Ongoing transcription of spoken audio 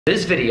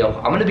This video,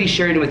 I'm going to be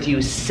sharing with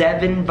you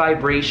 7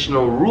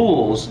 vibrational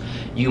rules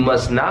you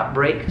must not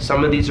break.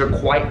 Some of these are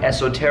quite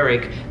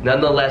esoteric.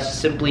 Nonetheless,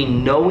 simply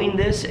knowing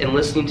this and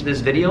listening to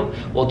this video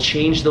will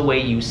change the way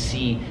you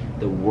see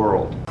the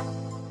world.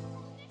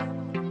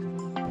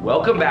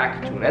 Welcome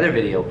back to another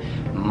video.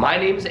 My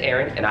name is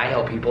Aaron and I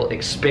help people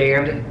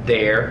expand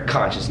their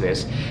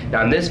consciousness.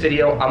 Now in this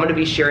video, I'm going to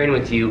be sharing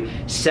with you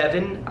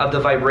 7 of the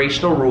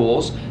vibrational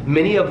rules,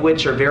 many of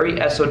which are very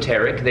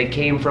esoteric. They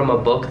came from a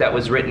book that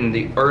was written in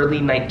the early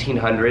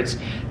 1900s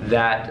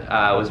that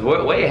was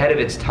way ahead of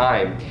its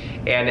time.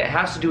 And it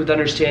has to do with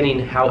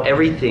understanding how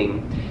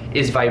everything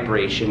is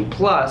vibration,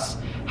 plus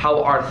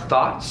how our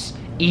thoughts,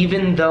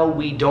 even though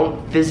we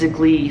don't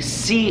physically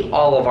see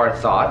all of our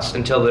thoughts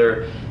until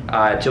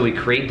we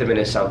create them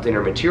into something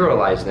or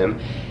materialize them,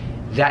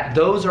 that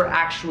those are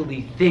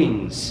actually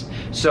things.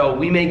 So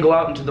we may go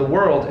out into the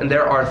world and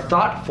there are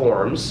thought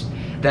forms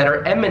that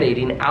are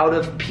emanating out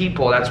of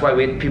people. That's why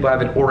people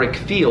have an auric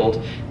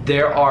field.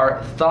 There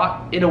are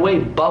thought, in a way,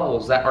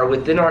 bubbles that are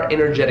within our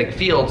energetic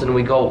fields, and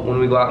when we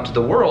go out into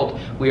the world,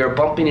 we are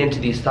bumping into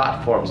these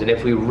thought forms. And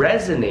if we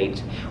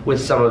resonate with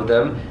some of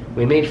them,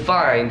 we may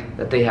find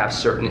that they have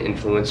certain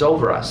influence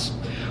over us.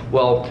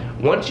 Well,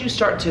 once you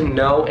start to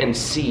know and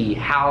see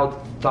how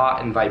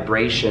thought and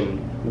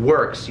vibration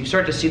works, you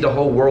start to see the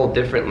whole world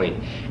differently.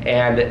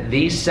 And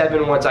these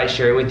 7 ones I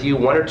share with you,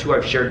 1 or 2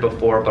 I've shared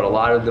before, but a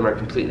lot of them are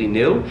completely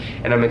new,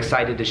 and I'm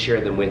excited to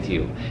share them with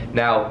you.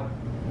 Now,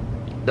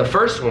 the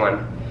first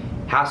one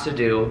has to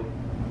do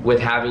with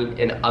having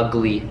an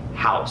ugly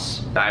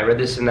house. Now, I read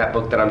this in that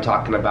book that I'm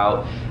talking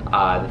about.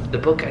 The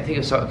book, I think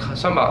it's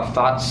something about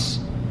thoughts,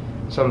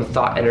 some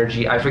thought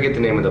energy. I forget the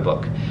name of the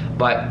book.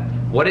 But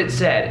what it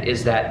said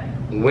is that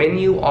when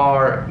you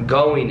are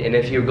going, and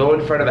if you go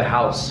in front of a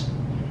house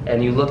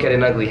and you look at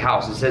an ugly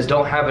house, it says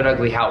don't have an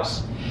ugly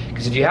house.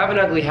 Because if you have an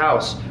ugly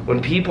house,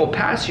 when people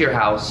pass your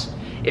house,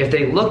 if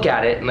they look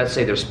at it, and let's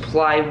say there's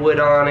plywood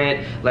on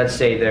it, let's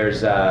say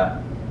there's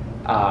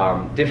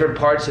different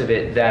parts of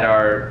it that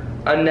are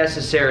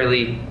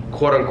unnecessarily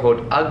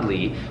quote-unquote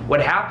ugly,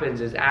 what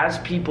happens is as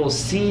people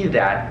see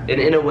that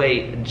and in a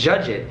way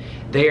judge it,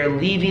 they are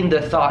leaving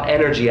the thought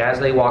energy as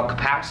they walk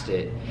past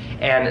it,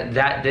 and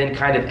that then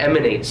kind of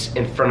emanates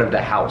in front of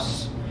the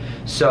house.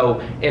 So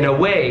in a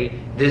way,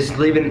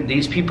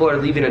 these people are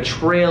leaving a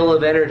trail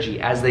of energy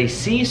as they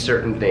see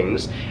certain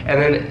things,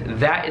 and then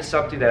that is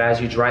something that as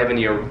you drive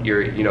into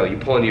you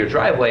pull into your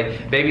driveway,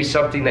 maybe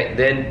something that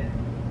then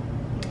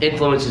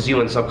influences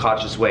you in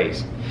subconscious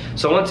ways.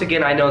 So once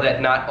again, I know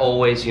that not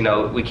always,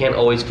 we can't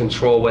always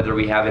control whether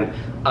we have an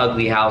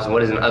ugly house, and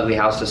what is an ugly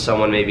house to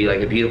someone may be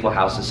like a beautiful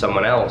house to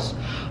someone else.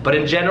 But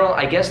in general,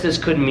 I guess this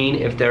could mean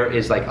if there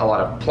is like a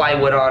lot of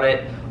plywood on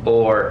it,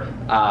 or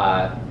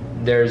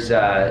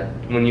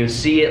when you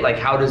see it, like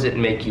how does it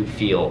make you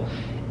feel?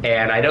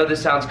 And I know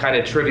this sounds kind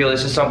of trivial.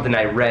 This is something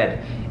I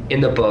read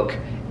in the book,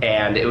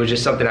 and it was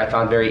just something I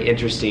found very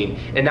interesting.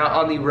 And now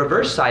on the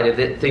reverse side of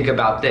it, think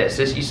about this.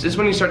 This is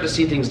when you start to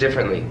see things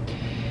differently.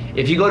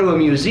 If you go to a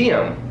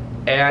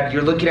museum and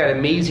you're looking at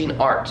amazing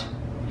art,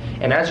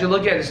 and as you're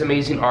looking at this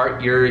amazing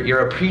art,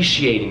 you're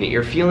appreciating it,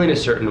 you're feeling a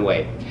certain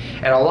way.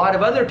 And a lot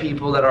of other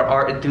people that are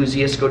art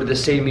enthusiasts go to the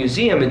same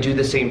museum and do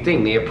the same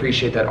thing. They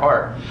appreciate that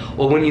art.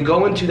 Well, when you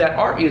go into that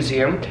art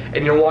museum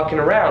and you're walking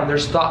around,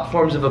 there's thought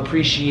forms of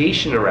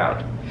appreciation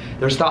around.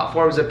 There's thought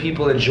forms of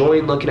people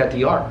enjoying looking at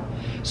the art.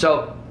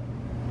 So,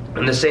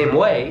 in the same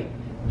way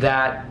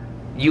that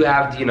you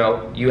have,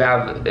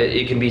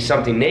 it can be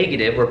something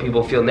negative where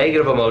people feel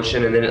negative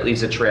emotion and then it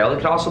leaves a trail. It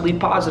can also leave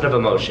positive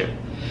emotion.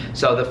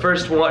 So the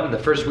first one, the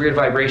first weird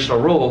vibrational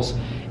rules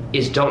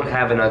is don't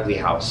have an ugly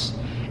house.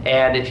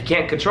 And if you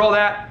can't control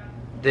that,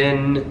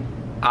 then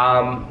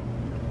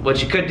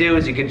what you could do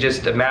is you could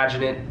just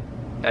imagine it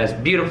as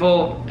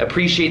beautiful,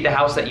 appreciate the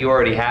house that you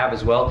already have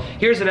as well.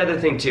 Here's another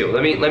thing too.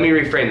 Let me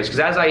reframe this, because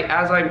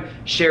as I'm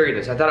sharing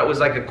this, I thought it was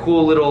like a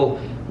cool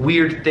little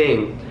weird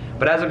thing.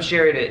 But as I'm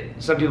sharing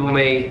it, some people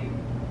may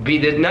be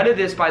none of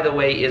this, by the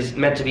way, is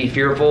meant to be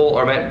fearful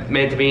or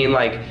meant to mean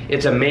like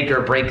it's a make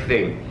or break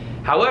thing.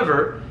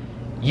 However,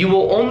 you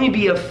will only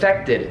be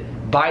affected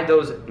by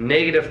those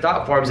negative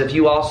thought forms if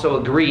you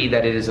also agree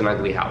that it is an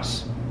ugly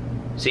house.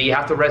 So you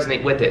have to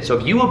resonate with it. So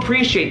if you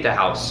appreciate the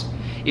house,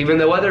 even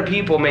though other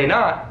people may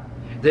not,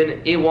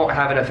 then it won't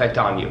have an effect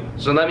on you.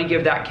 So let me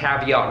give that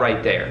caveat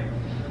right there.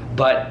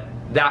 But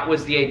that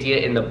was the idea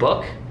in the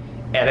book,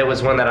 and it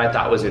was one that I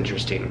thought was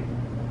interesting.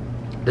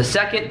 The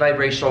second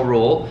vibrational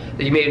rule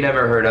that you may have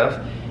never heard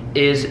of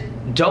is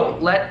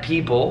don't let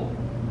people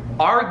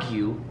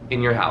argue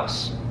in your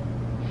house.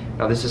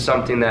 Now this is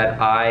something that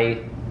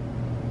I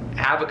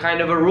have a kind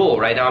of a rule.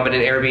 Right now I'm in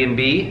an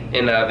Airbnb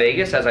in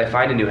Vegas as I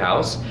find a new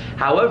house.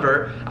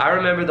 However, I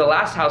remember the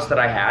last house that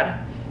I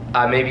had,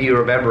 maybe you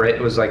remember it,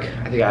 it was like,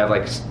 I think I have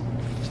like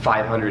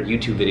 500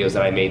 YouTube videos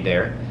that I made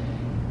there.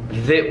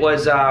 It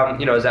was,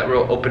 it was that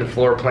real open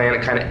floor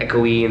plan, kind of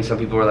echoey, and some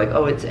people were like,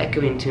 oh, it's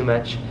echoing too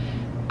much.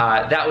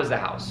 That was the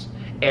house.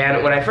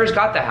 And when I first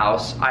got the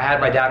house, I had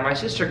my dad and my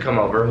sister come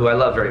over, who I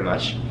love very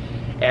much.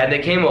 And they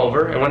came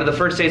over, and one of the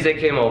first days they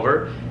came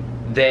over,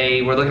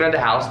 they were looking at the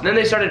house, and then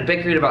they started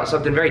bickering about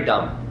something very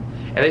dumb.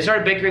 And they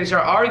started bickering, they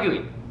started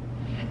arguing.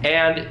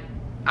 And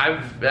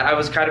I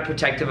was kind of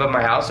protective of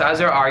my house. So as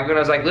they were arguing, I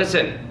was like,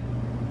 listen,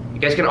 you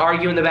guys can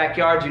argue in the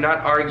backyard, do not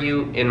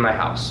argue in my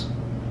house.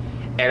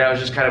 And that was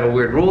just kind of a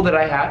weird rule that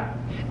I had.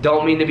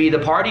 Don't mean to be the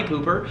party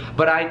pooper,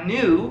 but I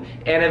knew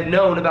and have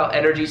known about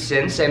energy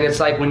since, and it's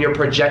like when you're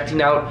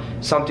projecting out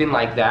something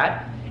like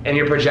that, and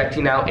you're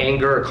projecting out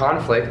anger or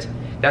conflict,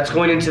 that's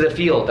going into the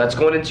field, that's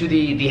going into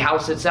the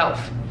house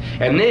itself.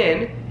 And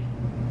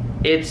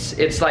then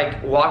it's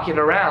like walking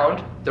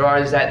around,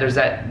 there's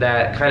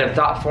that kind of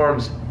thought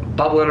forms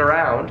bubbling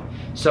around.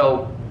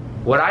 So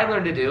what I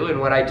learned to do and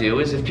what I do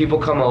is if people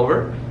come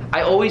over,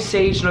 I always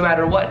sage no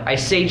matter what. I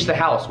sage the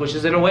house, which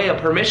is in a way a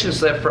permission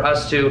slip for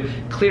us to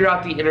clear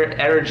out the inner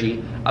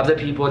energy of the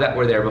people that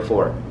were there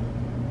before.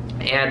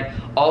 And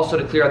also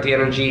to clear out the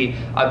energy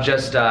of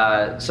just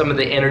some of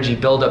the energy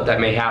buildup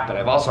that may happen.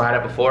 I've also had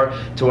it before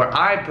to where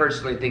I'm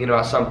personally thinking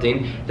about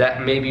something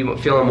that maybe I'm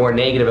feeling more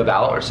negative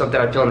about or something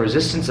I'm feeling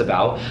resistance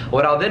about.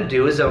 What I'll then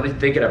do is I'll be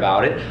thinking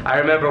about it. I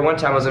remember one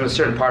time I was in a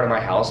certain part of my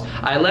house.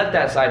 I left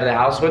that side of the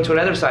house, went to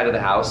another side of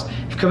the house,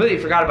 completely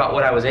forgot about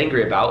what I was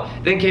angry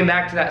about, then came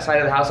back to that side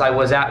of the house I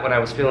was at when I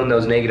was feeling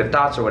those negative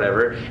thoughts or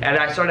whatever, and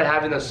I started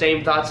having those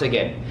same thoughts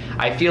again.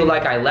 I feel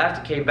like I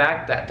left, came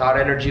back, that thought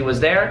energy was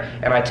there,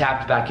 and I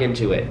tapped back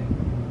into it.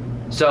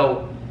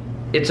 So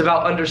it's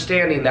about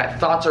understanding that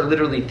thoughts are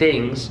literally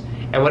things,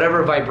 and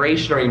whatever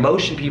vibration or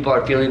emotion people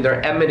are feeling,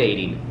 they're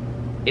emanating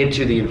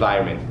into the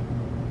environment.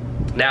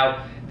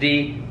 Now,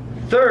 the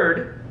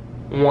third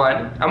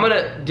one, I'm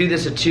gonna do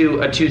this a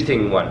two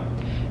thing one.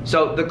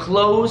 So the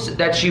clothes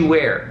that you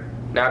wear.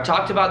 Now I've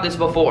talked about this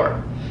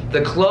before.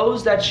 The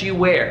clothes that you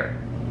wear,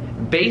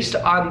 based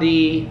on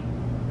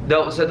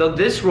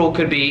this rule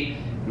could be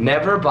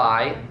never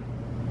wear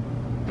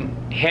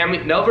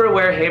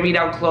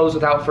hand-me-down clothes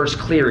without first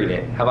clearing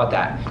it. How about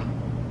that?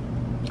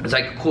 It's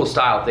like a cool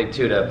style thing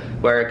too, to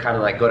wear it, kind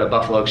of like go to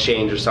Buffalo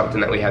Exchange or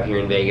something that we have here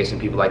in Vegas, and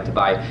people like to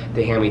buy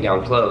the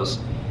hand-me-down clothes.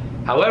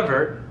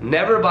 However,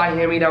 never buy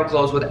hand-me-down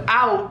clothes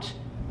without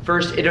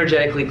first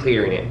energetically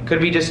clearing it. Could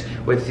be just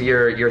with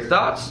your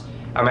thoughts,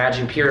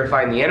 imagine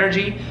purifying the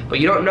energy, but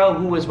you don't know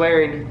who was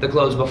wearing the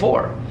clothes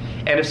before.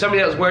 And if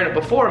somebody that was wearing it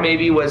before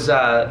maybe was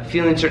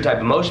feeling a certain type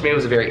of emotion, maybe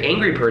was a very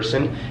angry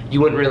person,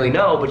 you wouldn't really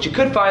know, but you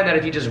could find that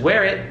if you just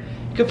wear it,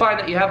 you could find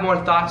that you have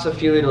more thoughts of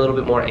feeling a little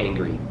bit more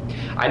angry.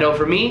 I know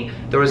for me,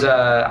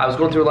 I was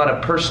going through a lot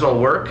of personal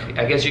work,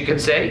 I guess you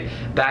could say,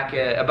 back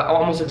about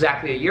almost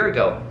exactly a year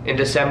ago, in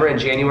December and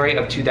January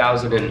of 18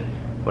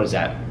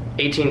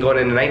 going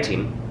into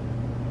 19.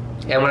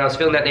 And when I was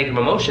feeling that negative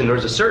emotion, there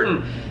was a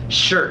certain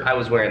shirt I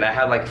was wearing that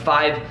had like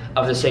 5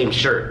 of the same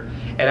shirt.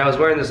 And I was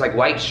wearing this like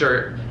white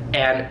shirt,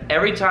 and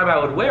every time I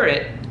would wear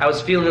it, I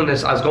was feeling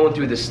this, I was going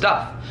through this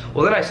stuff.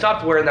 Well, then I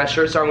stopped wearing that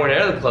shirt, started wearing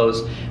other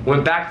clothes,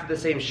 went back to the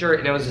same shirt,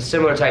 and it was a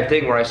similar type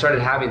thing where I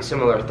started having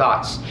similar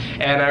thoughts.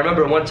 And I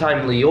remember one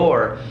time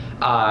Lior,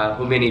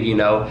 who many of you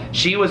know,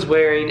 she was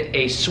wearing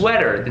a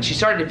sweater, and she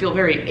started to feel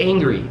very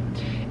angry.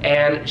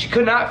 And she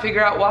could not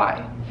figure out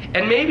why.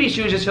 And maybe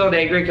she was just feeling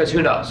angry because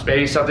who knows,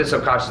 maybe something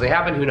subconsciously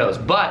happened, who knows.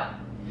 But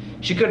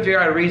she couldn't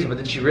figure out a reason, but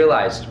then she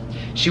realized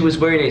she was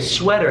wearing a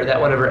sweater that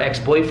one of her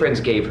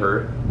ex-boyfriends gave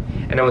her,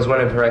 and it was one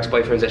of her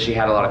ex-boyfriends that she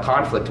had a lot of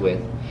conflict with.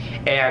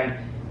 And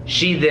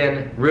she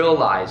then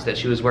realized that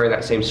she was wearing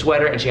that same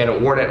sweater and she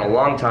hadn't worn it in a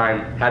long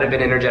time, hadn't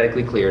been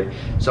energetically cleared.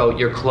 So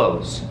your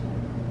clothes,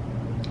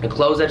 the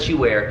clothes that you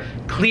wear,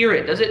 clear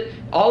it.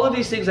 All of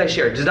these things I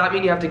shared does not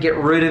mean you have to get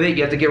rid of it.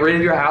 You have to get rid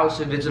of your house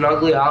if it's an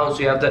ugly house.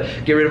 You have to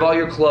get rid of all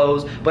your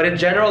clothes. But in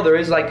general, there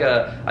is like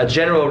a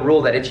general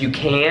rule that if you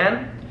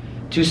can,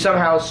 to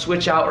somehow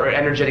switch out or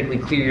energetically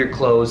clear your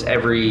clothes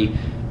every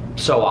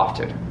so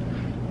often.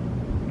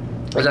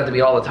 It doesn't have to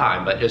be all the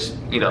time, but just,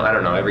 I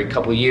don't know, every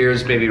couple of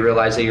years, maybe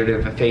realize that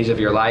you're in a phase of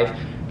your life,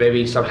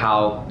 maybe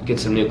somehow get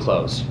some new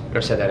clothes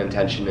or set that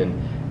intention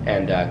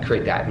and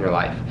create that in your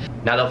life.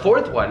 Now the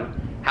fourth one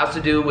has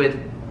to do with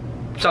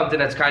something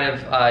that's kind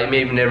of, you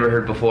may have never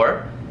heard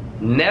before.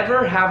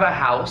 Never have a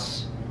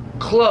house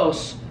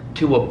close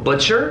to a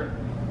butcher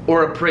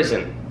or a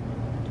prison.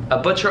 A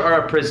butcher or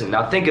a prison.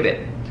 Now think of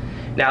it.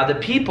 Now the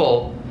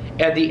people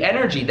and the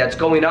energy that's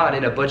going on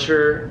in a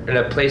butcher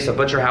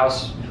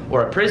house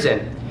or a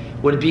prison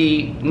would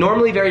be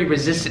normally very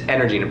resistant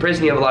energy. In a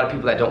prison, you have a lot of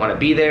people that don't want to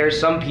be there.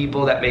 Some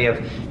people that may have,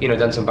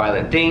 done some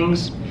violent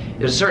things.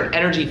 There's a certain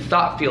energy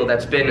thought field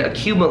that's been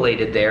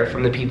accumulated there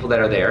from the people that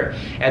are there.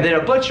 And then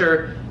a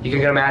butcher, you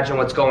can imagine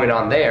what's going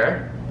on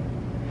there.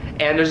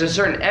 And there's a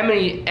certain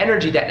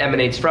energy that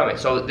emanates from it.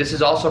 So this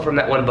is also from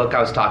that one book I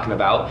was talking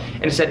about.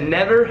 And it said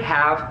never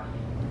have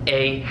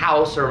a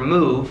house or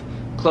move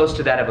close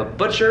to that of a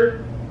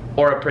butcher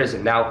or a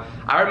prison. Now,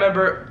 I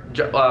remember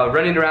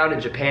running around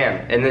in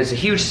Japan, and there's a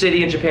huge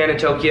city in Japan, in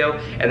Tokyo,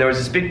 and there was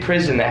this big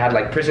prison that had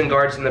like prison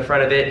guards in the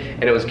front of it,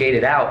 and it was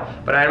gated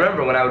out. But I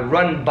remember when I would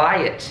run by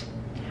it,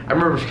 I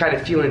remember kind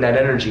of feeling that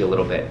energy a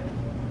little bit.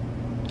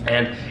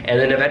 And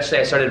then eventually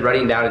I started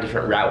running down a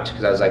different route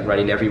because I was like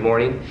running every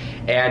morning.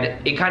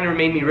 And it kind of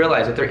made me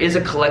realize that there is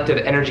a collective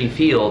energy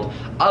field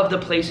of the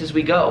places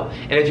we go.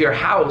 And if your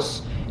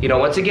house, you know,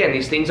 once again,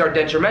 these things are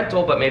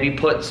detrimental, but maybe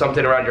put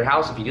something around your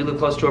house if you do live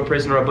close to a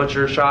prison or a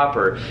butcher shop,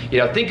 or, you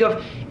know, think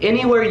of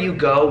anywhere you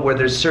go where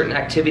there's certain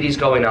activities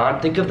going on,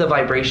 think of the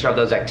vibration of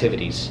those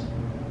activities.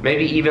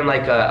 Maybe even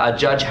like a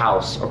judge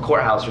house or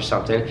courthouse or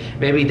something,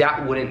 maybe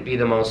that wouldn't be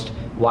the most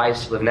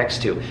wise to live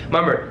next to.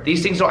 Remember,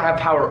 these things don't have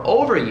power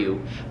over you,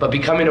 but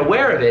becoming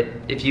aware of it,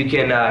 if you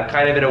can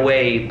kind of in a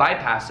way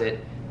bypass it,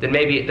 then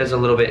maybe it does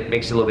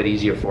makes it a little bit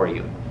easier for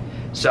you.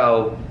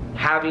 So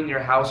having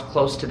your house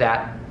close to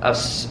that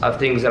of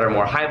things that are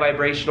more high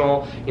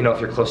vibrational, you know,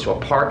 if you're close to a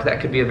park, that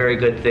could be a very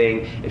good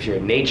thing. If you're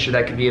in nature,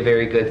 that could be a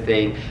very good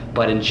thing.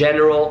 But in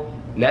general,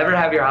 never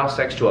have your house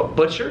next to a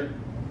butcher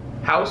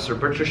house or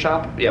butcher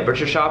shop,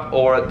 butcher shop,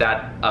 or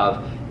that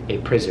of a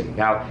prison.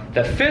 Now,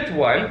 the fifth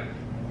one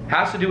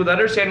has to do with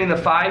understanding the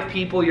 5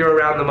 people you're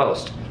around the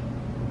most.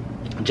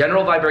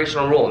 General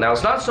vibrational rule. Now,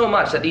 it's not so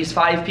much that these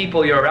 5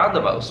 people you're around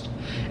the most.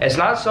 It's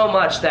not so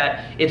much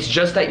that it's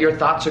just that your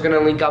thoughts are going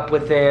to link up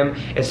with them.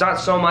 It's not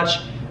so much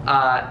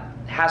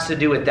has to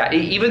do with that,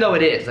 even though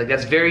it is. Like,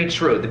 that's very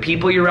true. The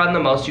people you're around the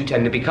most, you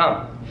tend to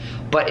become.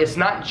 But it's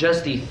not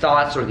just the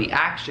thoughts or the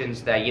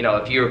actions that, you know,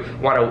 if you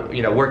want to,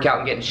 you know, work out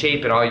and get in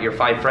shape and all your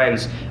 5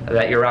 friends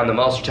that you're around the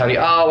most are telling you,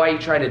 oh, why are you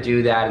trying to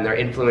do that? And they're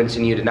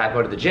influencing you to not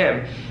go to the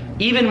gym.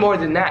 Even more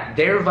than that,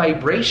 their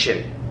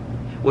vibration,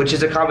 which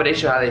is a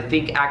combination of how they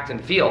think, act, and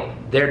feel,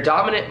 their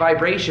dominant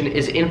vibration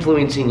is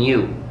influencing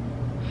you.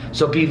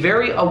 So be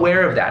very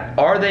aware of that.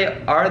 Are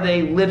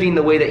they living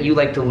the way that you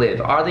like to live?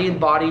 Are they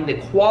embodying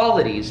the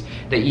qualities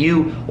that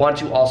you want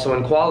to also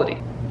embody?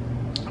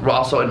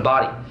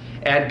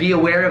 And be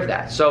aware of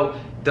that. So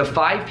the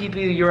 5 people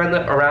you're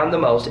around the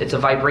most, it's a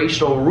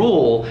vibrational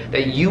rule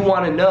that you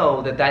want to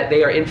know that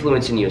they are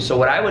influencing you. So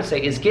what I would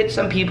say is get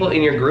some people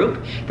in your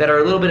group that are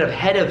a little bit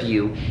ahead of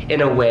you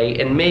in a way,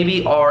 and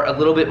maybe are a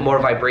little bit more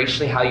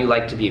vibrationally how you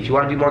like to be. If you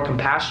want to be more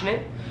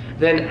compassionate,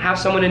 then have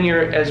someone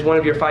as one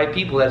of your 5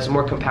 people that's a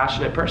more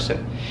compassionate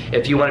person.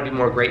 If you want to be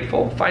more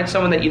grateful, find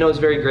someone that you know is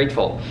very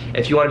grateful.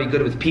 If you want to be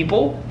good with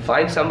people,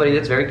 find somebody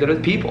that's very good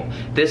with people.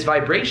 This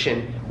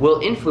vibration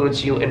will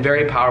influence you in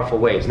very powerful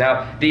ways.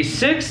 Now, the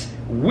 6th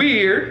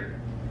weird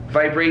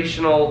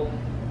vibrational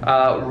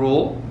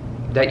rule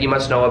that you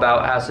must know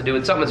about has to do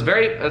with something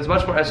that's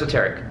much more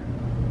esoteric.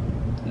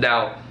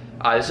 Now,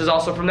 this is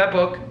also from that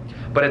book,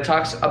 but it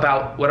talks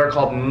about what are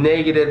called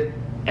negative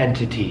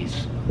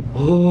entities.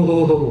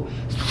 Ooh,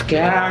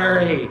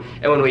 scary.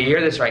 And when we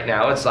hear this right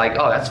now, it's like,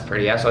 oh, that's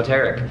pretty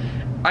esoteric.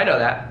 I know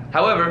that.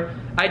 However,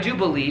 I do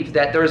believe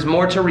that there is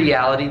more to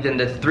reality than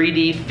the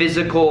 3D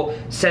physical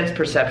sense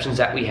perceptions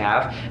that we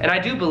have. And I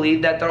do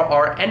believe that there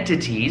are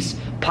entities,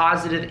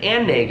 positive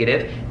and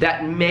negative,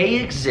 that may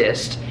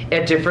exist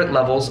at different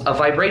levels of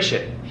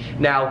vibration.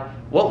 Now,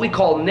 what we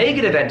call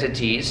negative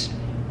entities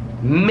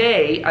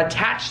may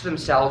attach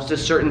themselves to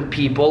certain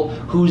people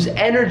whose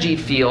energy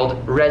field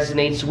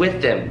resonates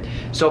with them.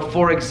 So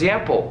for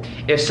example,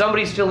 if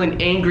somebody's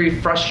feeling angry,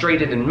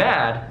 frustrated, and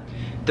mad,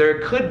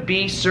 there could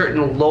be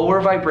certain lower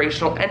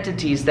vibrational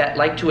entities that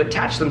like to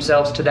attach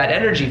themselves to that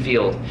energy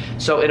field.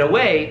 So in a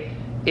way,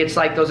 it's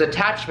like those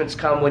attachments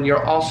come when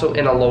you're also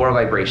in a lower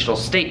vibrational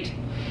state.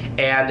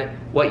 And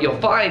what you'll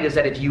find is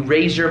that if you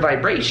raise your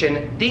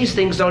vibration, these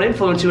things don't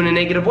influence you in a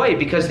negative way,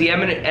 because the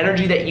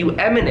energy that you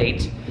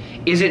emanate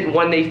isn't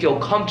one they feel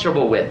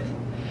comfortable with.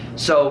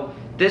 So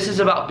this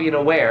is about being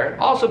aware.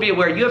 Also be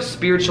aware you have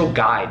spiritual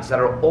guides that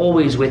are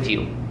always with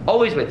you.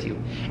 Always with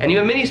you. And you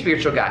have many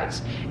spiritual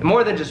guides,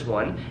 more than just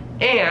one.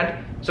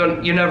 And so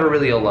you're never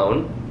really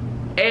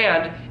alone.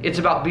 And it's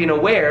about being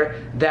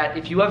aware that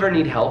if you ever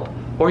need help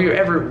or you're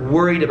ever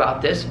worried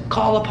about this,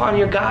 call upon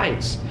your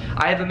guides.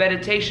 I have a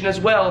meditation as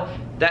well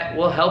that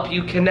will help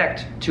you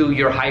connect to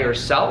your higher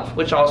self,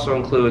 which also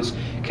includes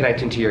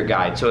connecting to your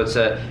guide. So it's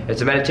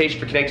a meditation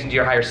for connecting to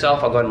your higher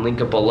self. I'll go ahead and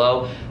link it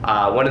below.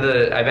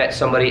 I met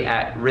somebody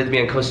at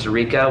Rhythmia in Costa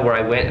Rica where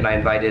I went and I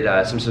invited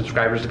some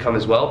subscribers to come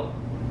as well.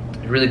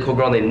 A really cool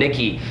girl named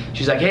Nikki.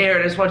 She's like, hey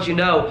Aaron, I just want you to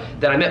know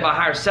that I met my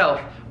higher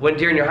self when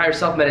during your higher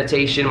self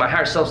meditation. My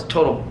higher self's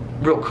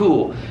real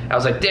cool. I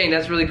was like, dang,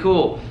 that's really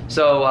cool.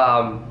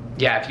 So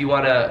yeah, if you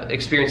want to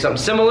experience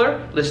something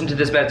similar, listen to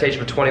this meditation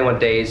for 21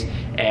 days,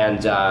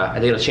 and I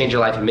think it'll change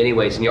your life in many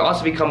ways. And you'll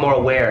also become more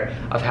aware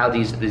of how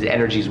these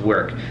energies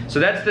work. So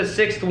that's the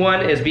 6th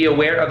one, is be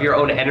aware of your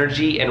own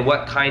energy and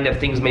what kind of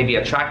things may be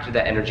attracted to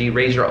that energy.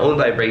 Raise your own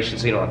vibration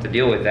so you don't have to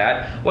deal with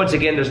that. Once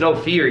again, there's no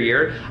fear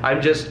here.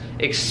 I'm just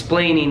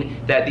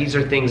explaining that these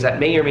are things that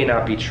may or may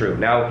not be true.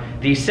 Now,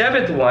 the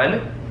 7th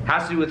one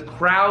has to do with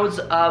crowds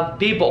of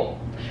people.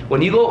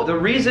 The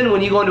reason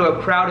when you go into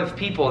a crowd of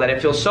people that it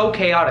feels so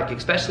chaotic,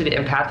 especially to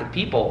empathic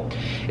people,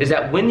 is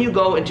that when you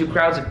go into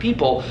crowds of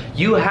people,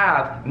 you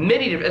have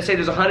many different, let's say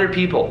there's 100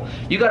 people.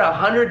 You got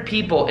 100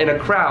 people in a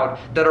crowd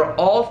that are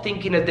all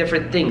thinking of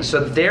different things.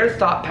 So their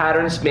thought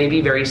patterns may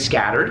be very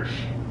scattered.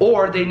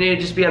 or they may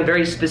just be on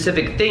very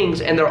specific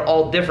things and they're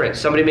all different.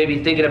 Somebody may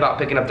be thinking about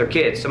picking up their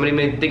kids. Somebody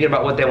may be thinking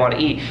about what they want to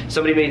eat.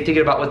 Somebody may be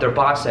thinking about what their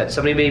boss said.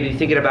 Somebody may be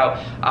thinking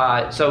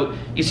about, so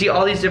you see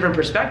all these different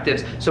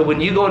perspectives. So when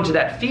you go into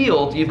that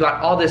field, you've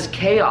got all this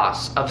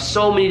chaos of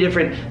so many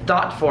different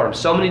thought forms,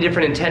 so many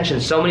different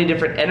intentions, so many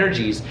different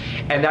energies,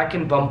 and that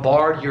can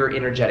bombard your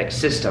energetic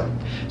system.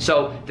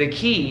 So the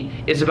key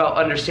is about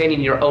understanding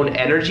your own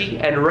energy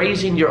and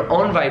raising your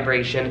own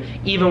vibration.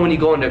 Even when you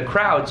go into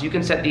crowds, you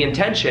can set the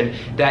intention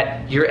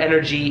that your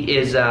energy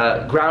is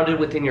grounded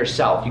within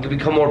yourself. You can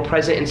become more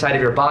present inside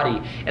of your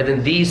body, and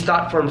then these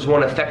thought forms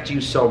won't affect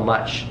you so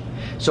much.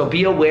 So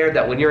be aware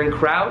that when you're in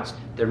crowds,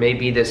 there may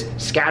be this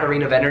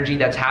scattering of energy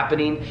that's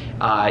happening.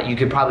 You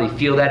could probably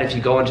feel that if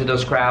you go into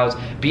those crowds.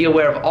 Be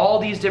aware of all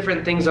these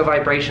different things of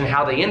vibration,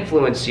 how they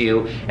influence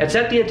you, and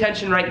set the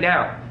intention right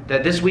now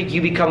that this week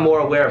you become more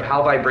aware of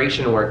how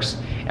vibration works,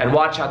 and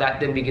watch how that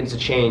then begins to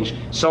change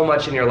so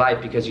much in your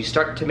life because you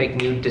start to make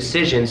new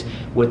decisions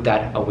with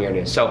that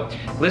awareness. So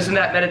listen to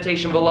that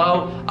meditation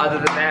below. Other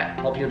than that,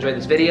 hope you enjoyed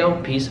this video.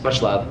 Peace,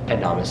 much love,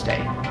 and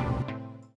namaste.